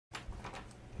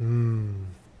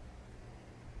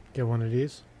Get one of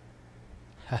these.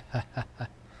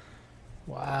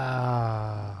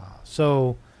 Wow.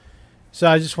 So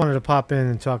I just wanted to pop in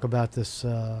and talk about this,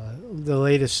 the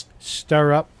latest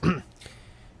stir up. You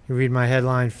read my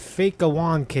headline: Fake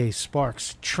Awan case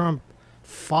sparks Trump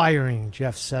firing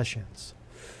Jeff Sessions.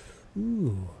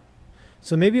 Ooh.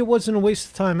 So maybe it wasn't a waste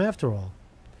of time after all.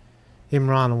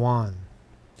 IMRAN AWAN,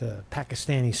 the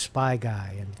Pakistani spy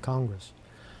guy in Congress.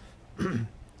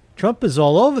 Trump is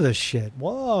all over this shit.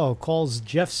 Whoa, calls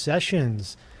Jeff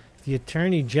Sessions. The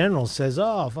attorney general says,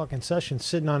 oh, fucking Sessions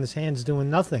sitting on his hands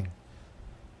doing nothing.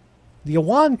 The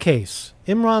Awan case,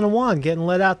 IMRAN AWAN getting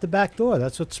let out the back door.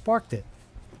 That's what sparked it.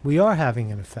 We are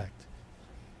having an effect.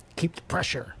 Keep the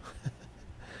pressure.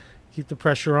 Keep the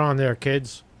pressure on there,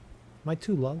 kids. Am I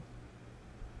too low?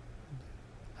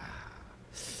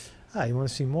 You want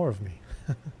to see more of me?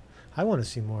 I want to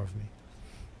see more of me.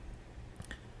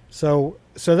 So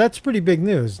that's pretty big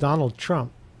news. Donald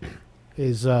Trump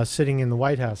is sitting in the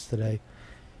White House today,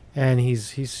 and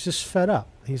he's just fed up.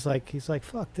 He's like,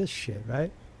 fuck this shit,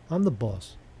 right? I'm the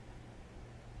boss,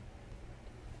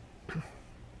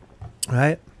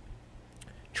 right?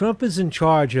 Trump is in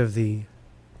charge of the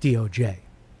DOJ,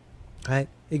 right?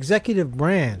 Executive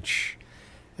branch,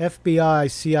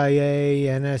 FBI, CIA,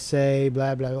 NSA,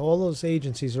 blah blah. All those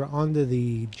agencies are under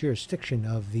the jurisdiction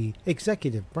of the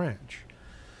executive branch.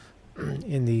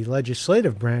 In the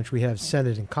legislative branch, we have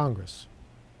Senate and Congress.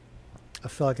 I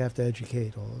feel like I have to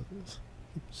educate all of this.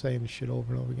 Keep saying this shit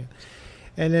over and over again.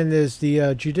 And then there's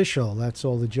the judicial. That's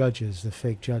all the judges, the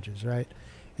fake judges, right?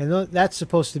 And that's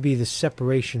supposed to be the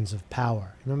separations of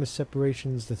power. Remember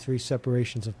separations, the 3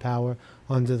 separations of power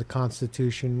under the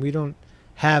Constitution? We don't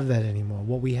have that anymore.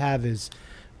 What we have is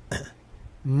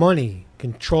money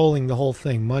controlling the whole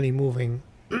thing. Money moving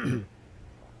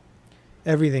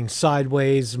everything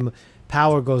sideways.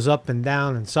 Power goes up and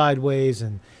down and sideways,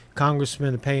 and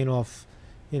congressmen are paying off,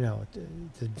 you know,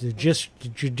 the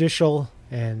judicial,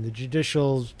 and the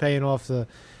judicial's paying off the,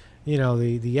 you know,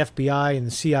 the FBI and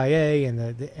the CIA,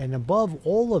 and above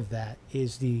all of that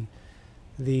is the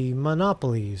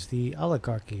monopolies, the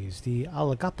oligarchies, the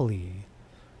oligopoly,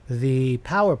 the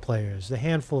power players, the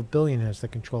handful of billionaires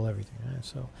that control everything. Right?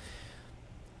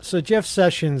 So Jeff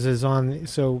Sessions is on.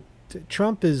 So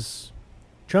Trump is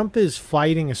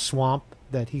fighting a swamp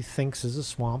that he thinks is a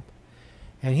swamp,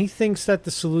 and he thinks that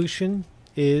the solution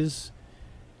is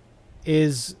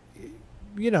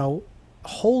you know,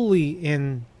 wholly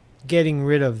in getting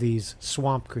rid of these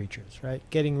swamp creatures, right?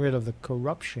 Getting rid of the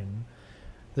corruption,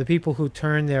 the people who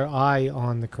turn their eye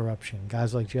on the corruption,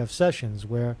 guys like Jeff Sessions,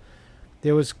 where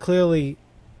there was clearly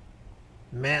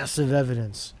massive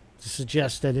evidence to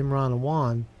suggest that IMRAN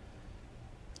AWAN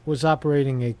was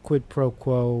operating a quid pro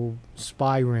quo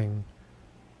spy ring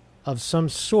of some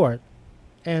sort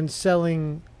and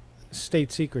selling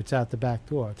state secrets out the back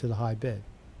door to the high bid,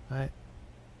 right?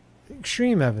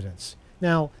 Extreme evidence.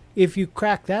 Now, if you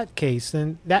crack that case,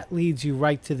 then that leads you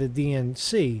right to the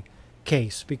DNC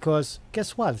case, because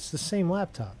guess what? It's the same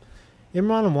laptop.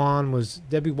 IMRAN AWAN was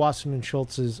Debbie Wasserman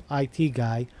Schultz's IT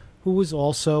guy, who was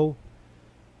also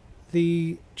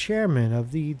the chairman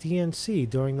of the DNC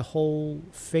during the whole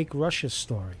fake Russia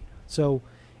story. So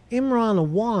IMRAN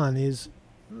AWAN is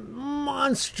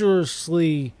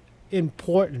monstrously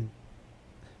important.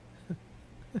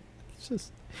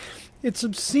 It's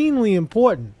obscenely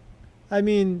important. I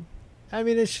mean,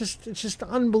 it's just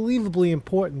unbelievably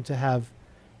important to have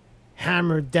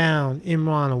hammered down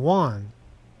IMRAN AWAN,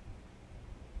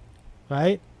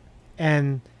 right?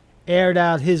 And aired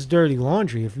out his dirty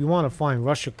laundry. If you want to find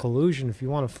Russia collusion, if you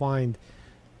want to find,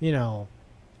 you know,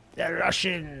 the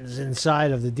Russians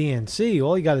inside of the DNC,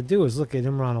 all you got to do is look at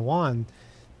IMRAN AWAN,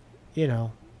 you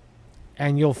know,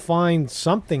 and you'll find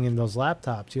something in those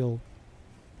laptops. You'll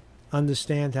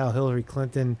understand how Hillary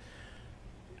Clinton,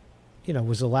 you know,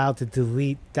 was allowed to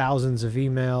delete thousands of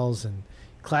emails and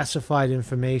classified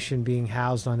information being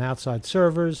housed on outside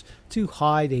servers to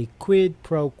hide a quid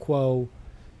pro quo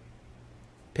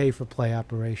pay-for-play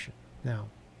operation. Now,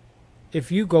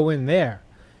 if you go in there,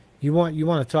 you want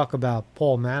to talk about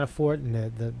Paul Manafort and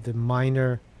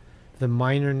the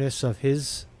minorness of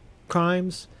his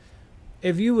crimes.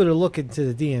 If you were to look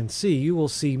into the DNC, you will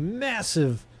see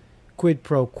massive quid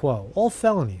pro quo, all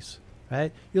felonies,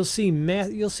 right? You'll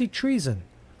see treason.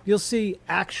 You'll see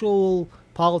actual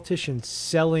politicians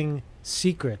selling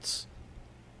secrets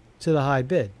to the high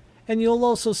bid. And you'll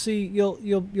also see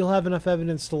you'll have enough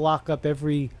evidence to lock up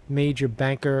every major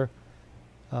banker,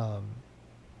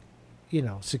 you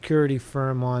know, security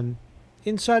firm on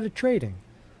insider trading,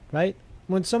 right?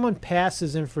 When someone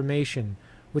passes information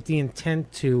with the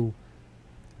intent to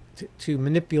to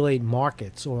manipulate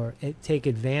markets or take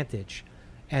advantage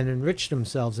and enrich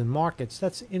themselves in markets.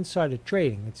 That's insider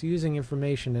trading. It's using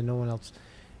information that no one else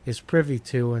is privy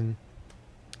to, and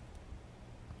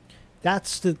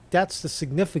that's the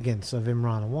significance of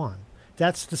IMRAN AWAN.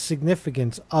 That's the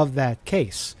significance of that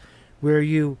case, where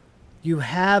you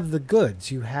have the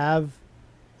goods, you have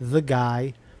the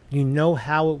guy, you know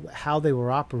how they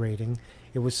were operating.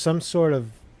 It was some sort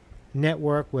of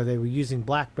network where they were using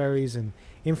BlackBerries, and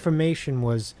information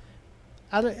was,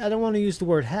 I don't want to use the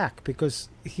word hack because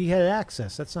he had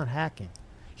access. That's not hacking.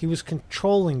 He was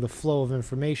controlling the flow of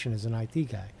information as an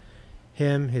IT guy.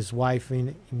 Him, his wife,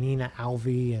 Nina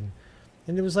Alvi, and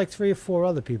there was like 3 or 4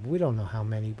 other people. We don't know how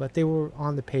many, but they were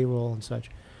on the payroll and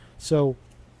such. So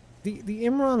the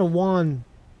IMRAN AWAN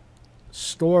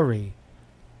story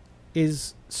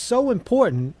is so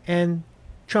important, and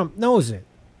Trump knows it,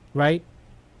 right?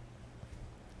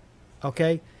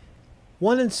 Okay?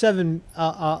 1 in 7,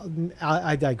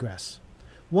 I digress.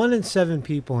 1 in 7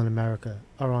 people in America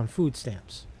are on food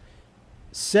stamps.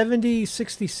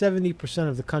 70%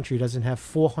 of the country doesn't have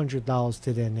 $400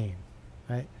 to their name,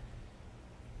 right?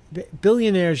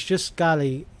 Billionaires just got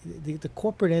the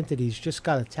corporate entities just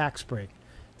got a tax break.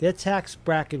 Their tax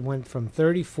bracket went from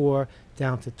 34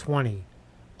 down to 20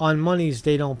 on monies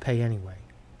they don't pay anyway.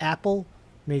 Apple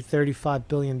made $35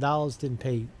 billion,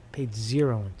 paid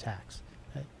 0 in tax.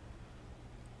 Right?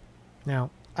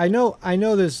 Now, I know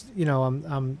there's,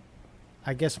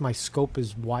 I guess my scope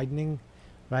is widening,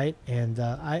 right? And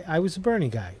I was a Bernie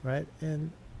guy, right?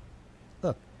 And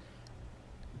look,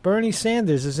 Bernie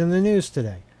Sanders is in the news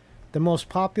today. The most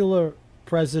popular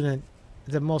president,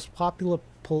 the most popular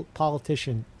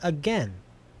politician again.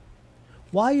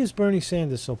 Why is Bernie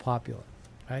Sanders so popular,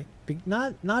 right?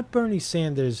 Not Bernie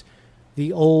Sanders,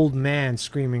 the old man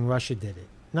screaming Russia did it.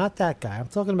 Not that guy. I'm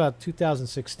talking about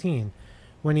 2016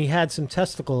 when he had some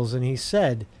testicles and he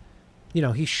said,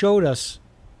 he showed us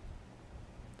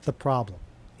the problem.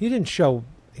 He didn't show,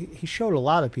 he showed a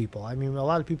lot of people. I mean, a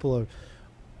lot of people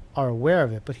are aware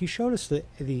of it, but he showed us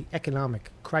the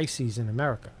economic crises in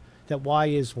America. That why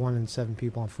is 1 in 7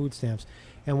 people on food stamps,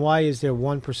 and why is there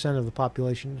 1% of the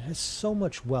population that has so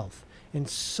much wealth and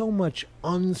so much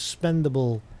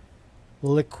unspendable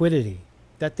liquidity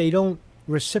that they don't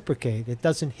reciprocate. It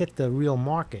doesn't hit the real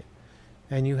market,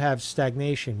 and you have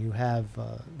stagnation. You have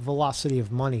velocity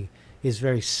of money is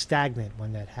very stagnant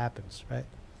when that happens, right?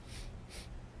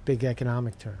 Big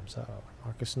economic terms. Oh,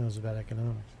 Marcus knows about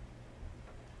economics.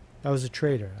 I was a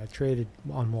trader. I traded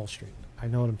on Wall Street. I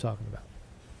know what I'm talking about.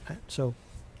 Right? So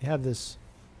you have this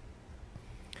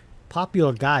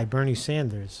popular guy, Bernie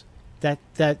Sanders, that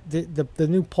the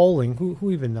new polling,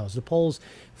 who even knows? The polls,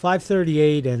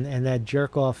 538 and that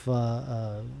jerk off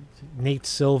Nate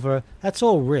Silver, that's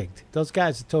all rigged. Those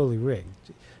guys are totally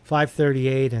rigged.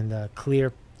 538 and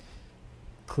clear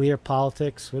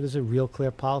politics. What is it? Real clear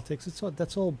politics.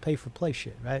 That's all pay for play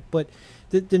shit, right? But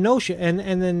the notion,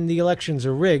 and then the elections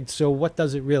are rigged. So what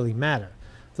does it really matter?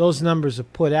 Those numbers are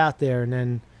put out there, and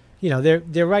then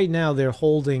they're right now they're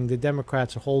holding, the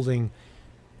Democrats are holding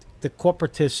the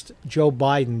corporatist Joe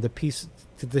Biden,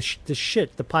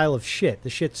 the pile of shit, the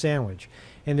shit sandwich,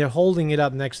 and they're holding it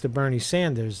up next to Bernie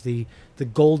Sanders, the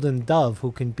golden dove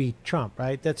who can beat Trump,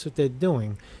 right? That's what they're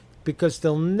doing. Because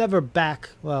they'll never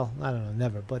back, well, I don't know,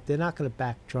 never, but they're not going to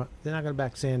back Trump. They're not going to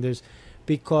back Sanders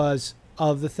because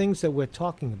of the things that we're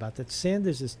talking about, that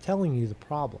Sanders is telling you the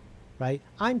problem, right?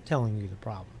 I'm telling you the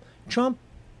problem. Trump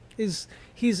is,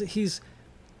 he's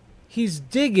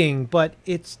digging, but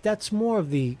that's more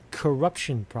of the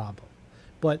corruption problem.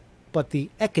 But the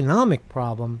economic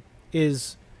problem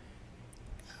is,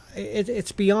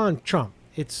 it's beyond Trump.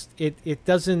 It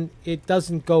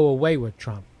doesn't go away with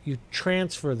Trump. You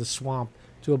transfer the swamp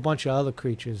to a bunch of other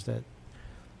creatures that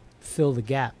fill the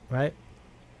gap, right?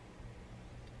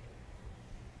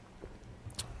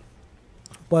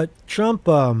 But Trump,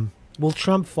 will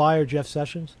Trump fire Jeff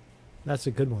Sessions? That's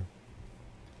a good one.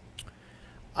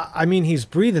 I mean, he's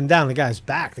breathing down the guy's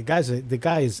back. The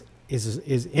guy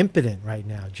is impotent right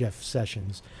now, Jeff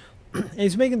Sessions. And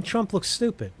he's making Trump look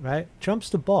stupid, right?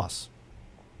 Trump's the boss,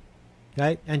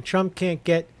 right? And Trump can't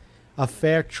get a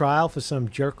fair trial for some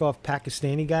jerk off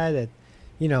Pakistani guy that,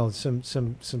 some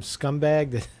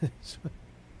scumbag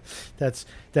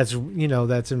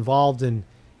that's involved in,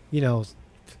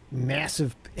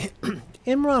 massive.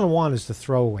 IMRAN AWAN is the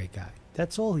throwaway guy.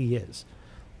 That's all he is.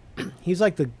 He's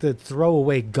like the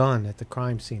throwaway gun at the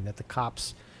crime scene that the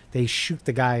cops, they shoot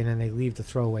the guy and then they leave the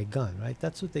throwaway gun, right?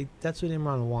 That's what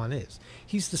IMRAN AWAN is.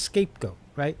 He's the scapegoat,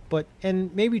 right?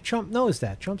 And maybe Trump knows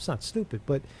that. Trump's not stupid,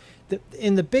 but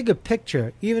in the bigger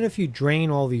picture, even if you drain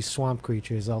all these swamp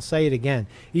creatures, I'll say it again,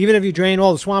 even if you drain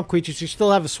all the swamp creatures, you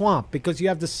still have a swamp because you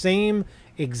have the same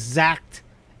exact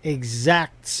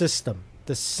system,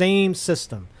 the same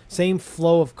system, same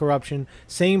flow of corruption,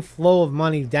 same flow of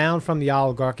money down from the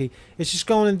oligarchy. It's just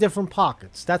going in different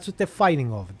pockets. That's what they're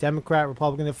fighting over. Democrat,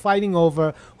 Republican, they're fighting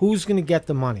over who's going to get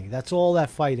the money. That's all that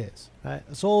fight is. Right?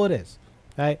 That's all it is.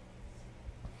 Right?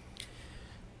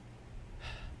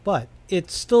 But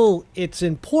it's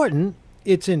important.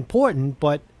 It's important,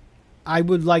 but I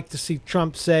would like to see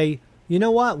Trump say, you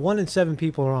know what? 1 in 7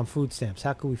 people are on food stamps.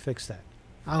 How can we fix that?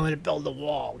 I'm going to build a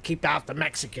wall. Keep out the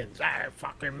Mexicans.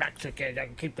 Fucking Mexicans. I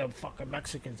can keep the fucking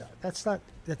Mexicans out. That's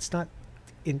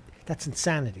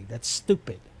insanity. That's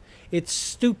stupid. It's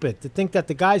stupid to think that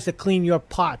the guys that clean your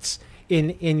pots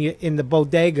in the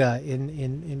bodega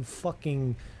in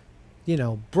fucking,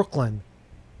 Brooklyn,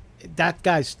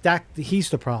 he's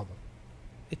the problem.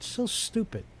 It's so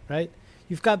stupid, right?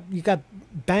 You've got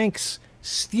banks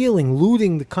stealing,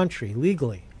 looting the country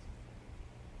legally.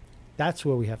 That's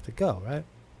where we have to go, right?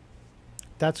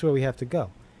 That's where we have to go.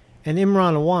 And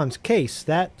Imran Awan's case,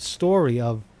 that story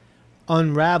of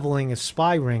unraveling a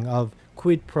spy ring of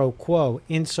quid pro quo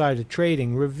insider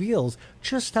trading reveals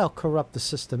just how corrupt the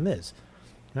system is,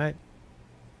 right?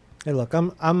 Hey, look,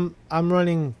 I'm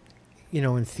running,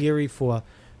 in theory for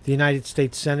the United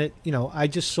States Senate. I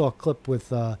just saw a clip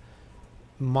with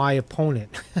my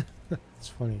opponent. It's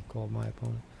funny, called my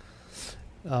opponent.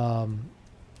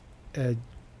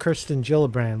 Kirsten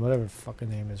Gillibrand, whatever the fucking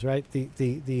name is, right?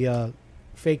 The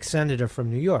fake senator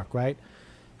from New York, right?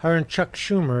 Her and Chuck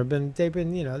Schumer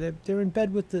they're in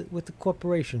bed with the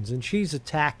corporations, and she's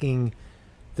attacking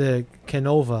the not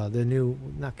Canova.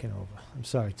 I'm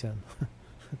sorry, Tim.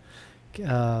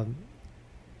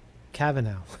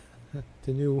 Kavanaugh,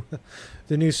 the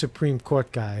new Supreme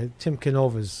Court guy. Tim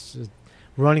Canova's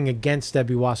running against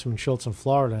Debbie Wasserman Schultz in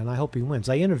Florida, and I hope he wins.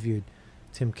 I interviewed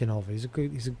Tim Canova. He's a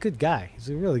good guy. He's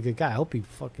a really good guy. I hope he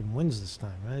fucking wins this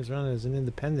time, right? He's running as an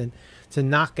independent to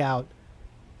knock out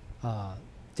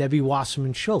Debbie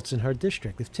Wasserman Schultz in her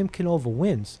district. If Tim Canova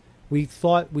wins, we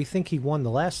think he won the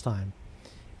last time,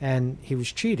 and he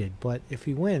was cheated. But if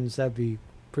he wins, that'd be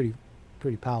pretty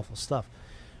powerful stuff.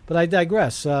 But I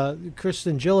digress.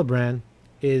 Kirsten Gillibrand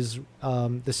is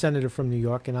the senator from New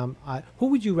York, and who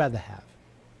would you rather have?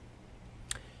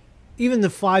 Even the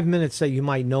 5 minutes that you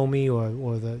might know me, or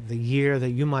the year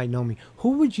that you might know me,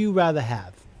 who would you rather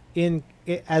have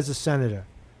as a senator?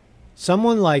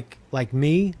 Someone like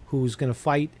me, who's going to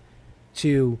fight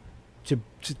to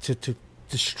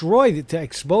destroy, to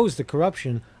expose the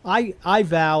corruption. I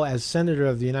vow, as senator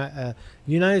of the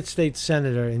United States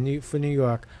senator for New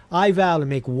York, I vow to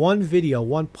make one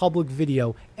public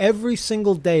video every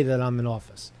single day that I'm in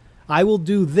office. I will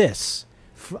do this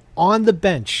on the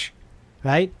bench,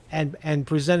 right, and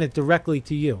present it directly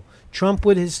to you. Trump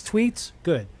with his tweets,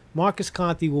 good. Marcus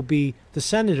Conte will be the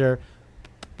senator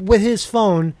with his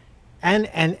phone and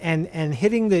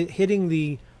hitting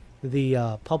the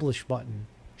publish button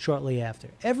shortly after.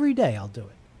 Every day I'll do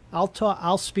it.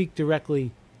 I'll speak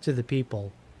directly to the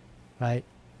people, right?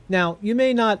 Now, you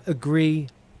may not agree.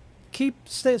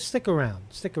 Stick around,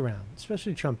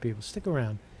 especially Trump people. Stick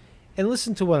around and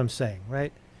listen to what I'm saying,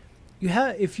 right?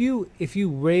 If you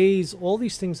raise all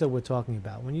these things that we're talking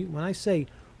about, when I say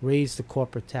raise the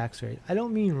corporate tax rate, I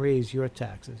don't mean raise your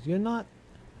taxes. You're not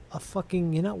worth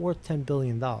 $10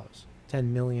 billion,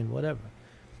 10 million, whatever.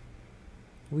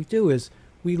 What we do is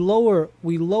we lower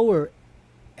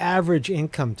average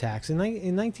income tax. In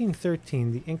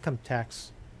 1913, the income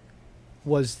tax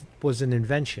was an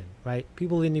invention, right?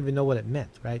 People didn't even know what it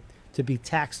meant, right? To be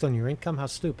taxed on your income, how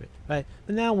stupid, right?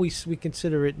 But now we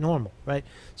consider it normal, right?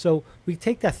 So we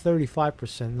take that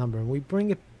 35% number and we bring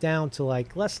it down to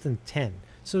like less than 10.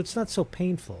 So it's not so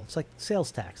painful. It's like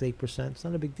sales tax, 8%. It's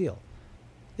not a big deal.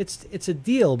 It's a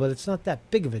deal, but it's not that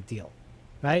big of a deal,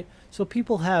 right? So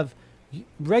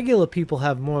regular people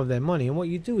have more of their money, and what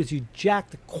you do is you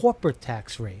jack the corporate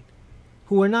tax rate,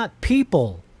 who are not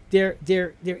people. They're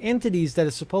entities that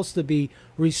are supposed to be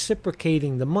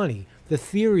reciprocating the money. The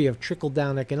theory of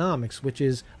trickle-down economics, which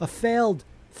is a failed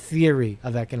theory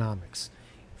of economics.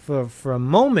 For a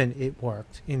moment it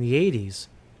worked in the 80s,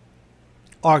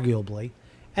 arguably,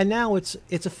 and now it's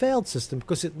a failed system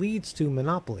because it leads to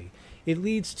monopoly. It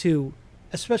leads to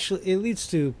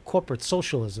corporate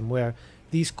socialism, where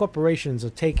these corporations are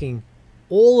taking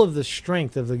all of the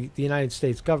strength of the United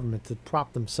States government to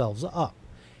prop themselves up,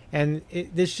 and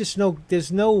there's no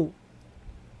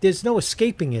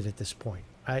escaping it at this point,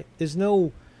 right? There's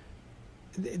no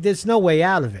way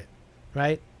out of it,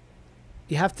 right?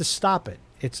 You have to stop it,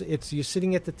 It's you're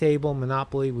sitting at the table,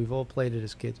 Monopoly. We've all played it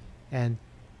as kids, and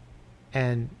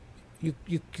and you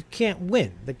can't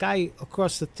win. The guy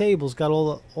across the table's got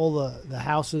all the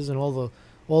houses and all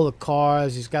the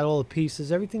cars. He's got all the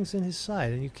pieces. Everything's in his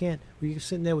side, and you can't. Well, you're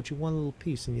sitting there with your one little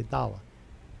piece and your dollar.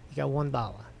 You got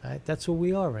 $1. Right? That's where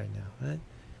we are right now. Right?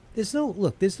 There's no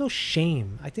look. There's no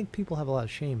shame. I think people have a lot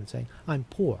of shame in saying I'm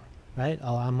poor. Right?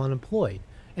 Oh, I'm unemployed,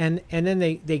 and then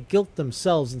they guilt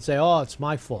themselves and say, oh, it's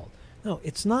my fault. No,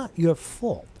 it's not your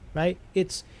fault. Right?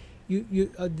 It's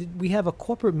we have a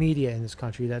corporate media in this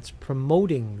country that's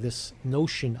promoting this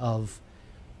notion of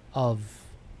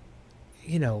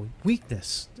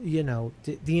weakness. The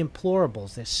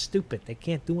implorables. They're stupid. They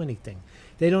can't do anything.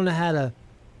 They don't know how to.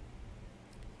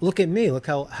 Look at me. Look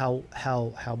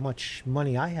how much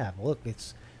money I have. Look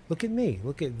at me.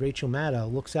 Look at Rachel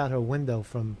Maddow. Looks out her window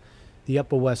from the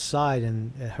Upper West Side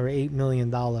and her $8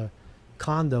 million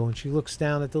condo, and she looks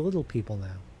down at the little people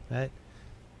now, right?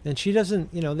 And she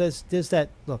doesn't. There's that.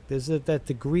 Look, there's that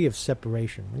degree of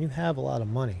separation. When you have a lot of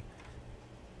money,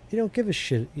 you don't give a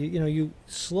shit. You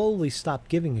slowly stop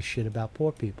giving a shit about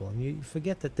poor people, and you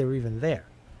forget that they're even there,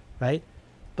 right?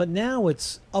 But now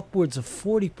it's upwards of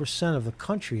 40% of the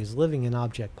country is living in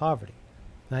abject poverty,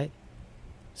 right?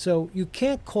 So you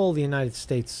can't call the United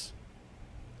States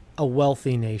a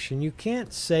wealthy nation. You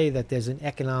can't say that there's an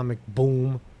economic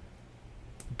boom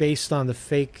based on the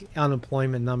fake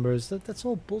unemployment numbers. That's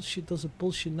all bullshit. Those are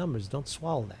bullshit numbers. Don't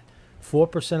swallow that.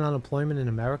 4% unemployment in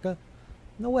America?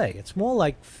 No way. It's more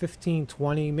like 15,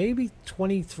 20, maybe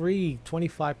 23,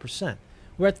 25%.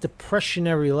 We're at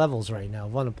depressionary levels right now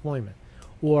of unemployment.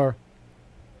 Or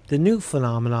the new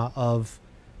phenomena of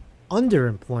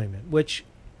underemployment, which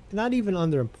not even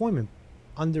underemployment,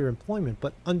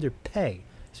 but underpay.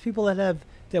 There's people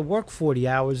that work 40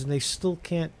 hours and they still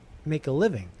can't make a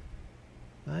living.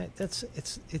 Right?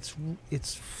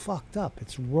 It's fucked up.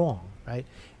 It's wrong, right?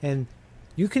 And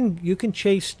you can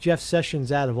chase Jeff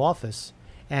Sessions out of office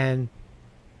and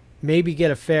maybe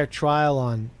get a fair trial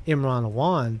on IMRAN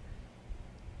AWAN,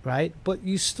 right? But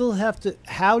you still have to.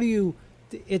 How do you?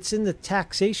 It's in the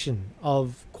taxation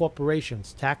of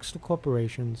corporations. Tax the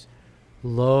corporations,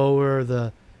 lower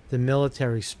the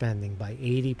military spending by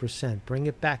 80%. Bring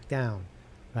it back down,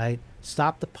 right?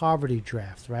 Stop the poverty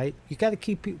draft, right? You got to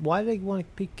keep. Why do they want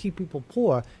to keep people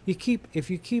poor? If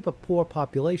you keep a poor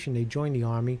population, they join the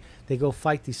army. They go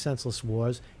fight these senseless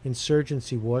wars,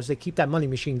 insurgency wars. They keep that money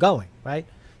machine going, right?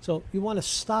 So you want to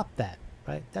stop that,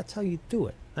 right? That's how you do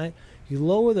it, right? You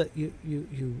lower the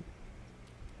you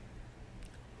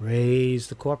raise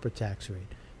the corporate tax rate,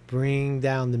 bring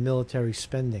down the military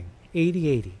spending.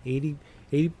 80,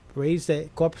 raise the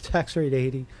corporate tax rate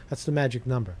 80. That's the magic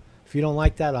number. If you don't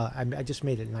like that, I just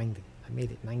made it 90. I made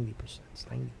it 90%. It's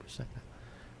 90%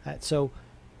 now. So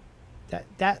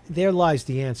that there lies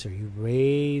the answer. You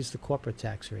raise the corporate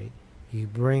tax rate. You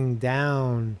bring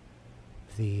down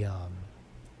the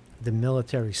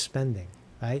military spending,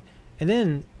 right? And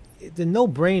then the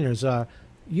no-brainers are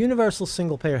universal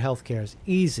single-payer health care is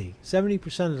easy.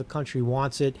 70% of the country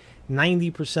wants it.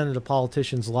 90% of the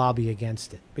politicians lobby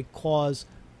against it because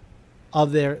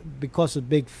of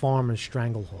big pharma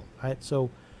stranglehold, right? So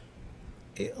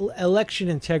election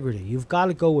integrity, you've got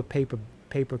to go with paper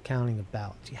counting of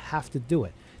ballots. You have to do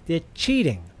it. They're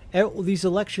cheating. These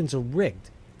elections are rigged.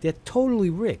 They're totally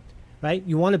rigged, right?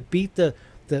 You want to beat the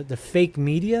fake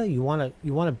media? You want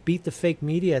to beat the fake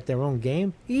media at their own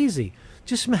game? Easy.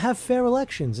 Just have fair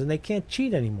elections and they can't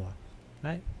cheat anymore,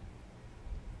 right?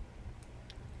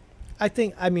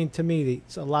 I mean, to me,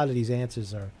 a lot of these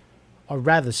answers are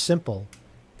rather simple.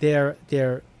 They're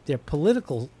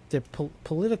political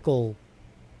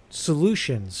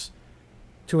solutions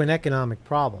to an economic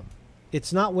problem.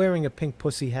 It's not wearing a pink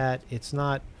pussy hat. It's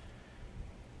not,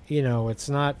 it's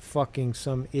not fucking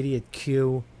some idiot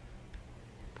Q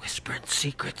whispering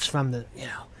secrets from the,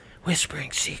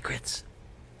 whispering secrets.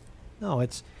 No,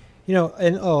 it's,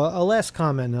 and a last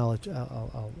comment, and I'll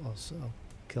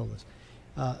kill this.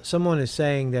 Someone is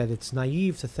saying that it's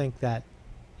naive to think that,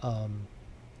 and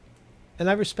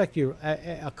I respect your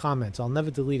comments. I'll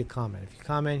never delete a comment. If you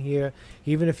comment here,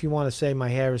 even if you want to say my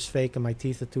hair is fake and my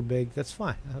teeth are too big, that's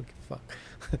fine. I don't give a fuck.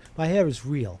 My hair is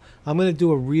real. I'm going to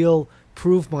do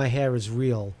prove my hair is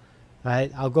real,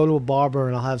 right? I'll go to a barber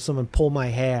and I'll have someone pull my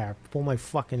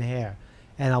fucking hair,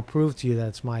 and I'll prove to you that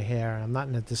it's my hair. I'm not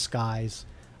in a disguise.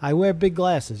 I wear big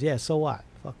glasses. Yeah, so what?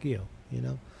 Fuck you,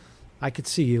 I could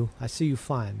see you. I see you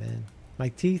fine, man. My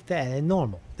teeth, they're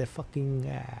normal. They're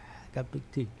fucking, got big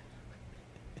teeth.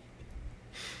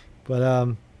 But,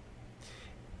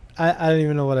 I don't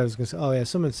even know what I was going to say. Oh, yeah,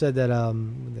 someone said that, what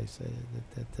did they say?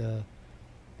 That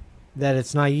that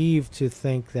it's naive to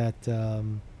think that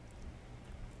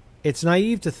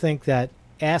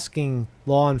asking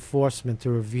law enforcement to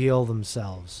reveal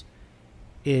themselves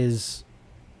is,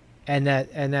 and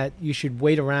that you should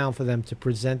wait around for them to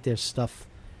present their stuff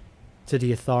to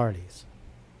the authorities,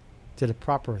 to the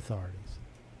proper authorities.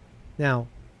 Now,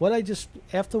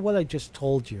 after what I just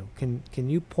told you, can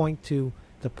you point to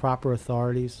the proper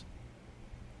authorities?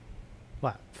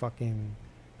 What, fucking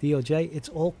DOJ? It's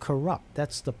all corrupt.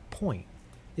 That's the point.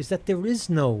 Is that there is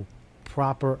no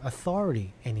proper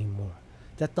authority anymore.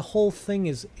 That the whole thing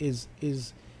is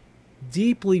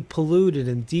deeply polluted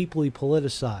and deeply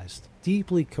politicized,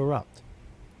 deeply corrupt.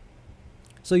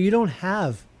 So you don't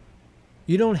have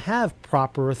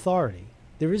proper authority.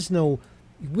 There is no,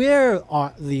 where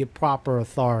are the proper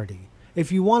authority?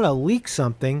 If you want to leak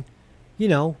something,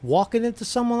 walk it into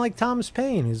someone like Thomas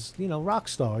Paine, who's, rock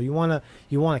star. You want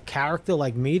a character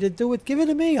like me to do it? Give it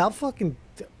to me. I'll fucking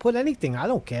put anything. I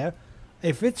don't care.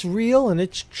 If it's real and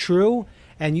it's true,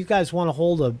 and you guys want to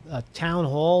hold a town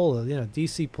hall,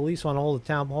 DC police want to hold a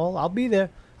town hall, I'll be there.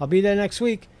 I'll be there next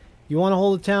week. You want to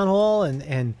hold a town hall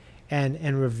and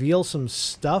reveal some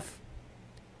stuff?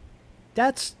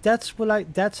 That's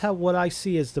what I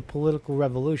see as the political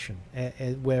revolution,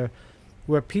 where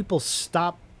people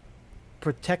stop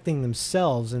protecting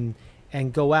themselves and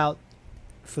go out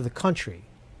for the country,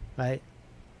 right?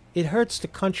 It hurts the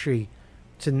country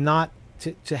to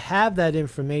have that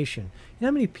information. You know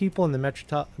how many people in the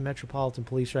Metropolitan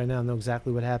Police right now know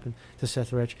exactly what happened to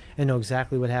Seth Rich, and know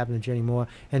exactly what happened to Jenny Moore,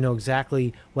 and know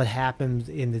exactly what happened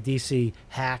in the DC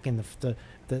hack and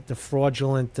the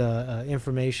fraudulent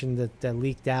information that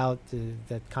leaked out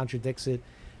that contradicts it.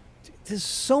 There's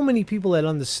so many people that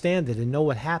understand it and know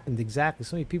what happened exactly.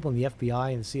 So many people in the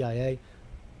FBI and the CIA,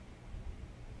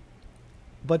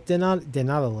 but they're not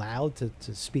allowed to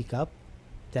speak up.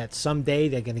 That someday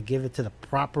they're going to give it to the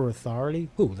proper authority.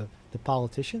 Who? The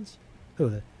politicians?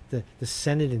 Who? The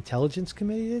Senate Intelligence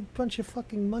Committee? They're a bunch of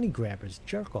fucking money grabbers,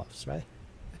 jerk-offs, right?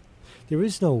 There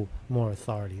is no more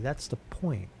authority. That's the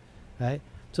point, right?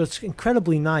 So it's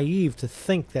incredibly naive to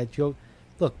think that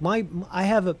look, I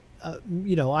have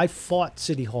I fought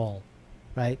City Hall,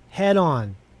 right? Head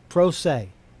on, pro se,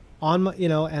 on my,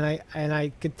 and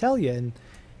I could tell you, and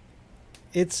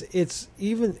it's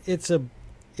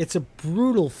a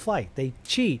brutal fight. They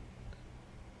cheat.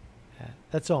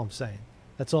 That's all I'm saying.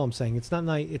 That's all I'm saying. It's not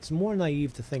it's more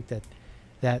naive to think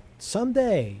that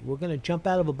someday we're going to jump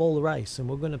out of a bowl of rice and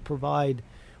we're going to provide.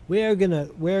 We're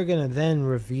gonna then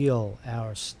reveal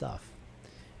our stuff.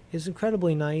 It's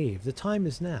incredibly naive. The time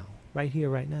is now, right here,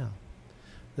 right now.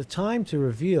 The time to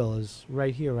reveal is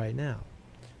right here, right now.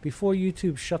 Before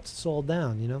YouTube shuts us all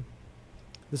down,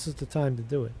 this is the time to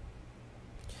do it.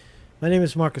 My name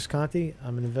is Marcus Conte.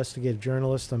 I'm an investigative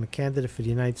journalist. I'm a candidate for the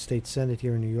United States Senate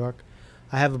here in New York.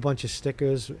 I have a bunch of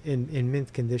stickers in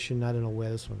mint condition. I don't know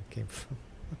where this one came from.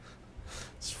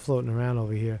 It's floating around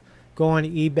over here. Go on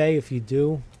eBay if you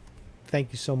do.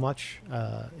 Thank you so much.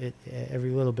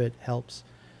 Every little bit helps.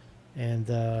 And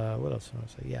what else do I want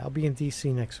to say? Yeah, I'll be in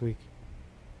DC next week.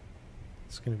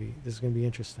 This is gonna be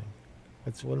interesting.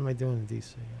 What am I doing in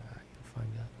DC? I can find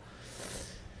out.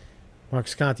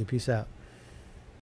 Marcus Conte, peace out.